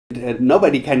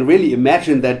Nobody can really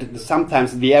imagine that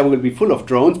sometimes the air will be full of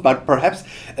drones, but perhaps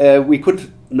we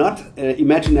could not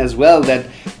imagine as well that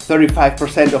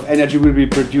 35% of energy will be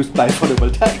produced by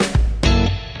photovoltaic.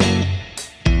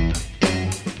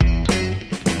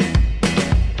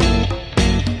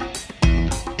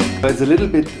 It's a little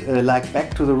bit like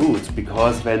back to the roots,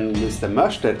 because when Mr.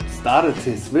 Mørstad started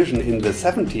his vision in the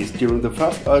 70s during the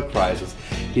first oil crisis,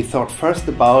 he thought first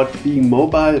about being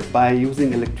mobile by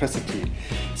using electricity.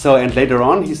 And later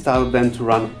on he started then to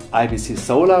run IBC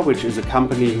SOLAR, which is a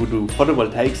company who do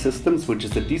photovoltaic systems, which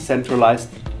is a decentralized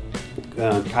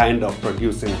kind of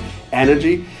producing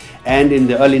energy. And in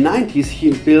the early 90s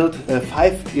he built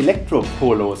 5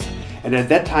 electro-polos, and at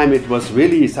that time it was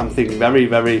really something very,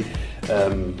 very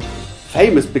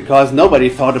famous, because nobody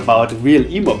thought about real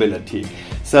e-mobility.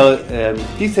 So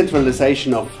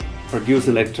decentralization of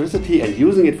producing electricity and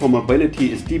using it for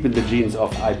mobility is deep in the genes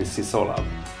of IBC SOLAR.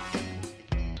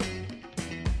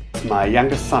 My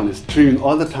youngest son is dreaming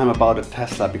all the time about a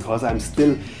Tesla, because I'm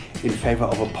still in favor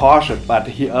of a Porsche, but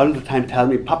he all the time tells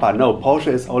me, "Papa, no,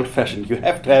 Porsche is old-fashioned, you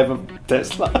have to have a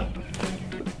Tesla."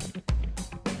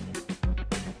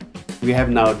 We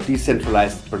have now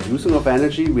decentralized producing of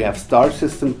energy, we have storage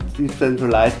systems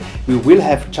decentralized, we will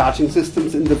have charging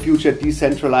systems in the future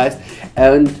decentralized,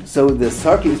 and so the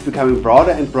circle is becoming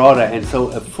broader and broader, and so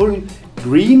a full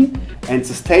green and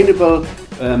sustainable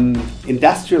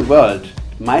industrial world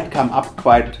might come up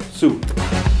quite soon.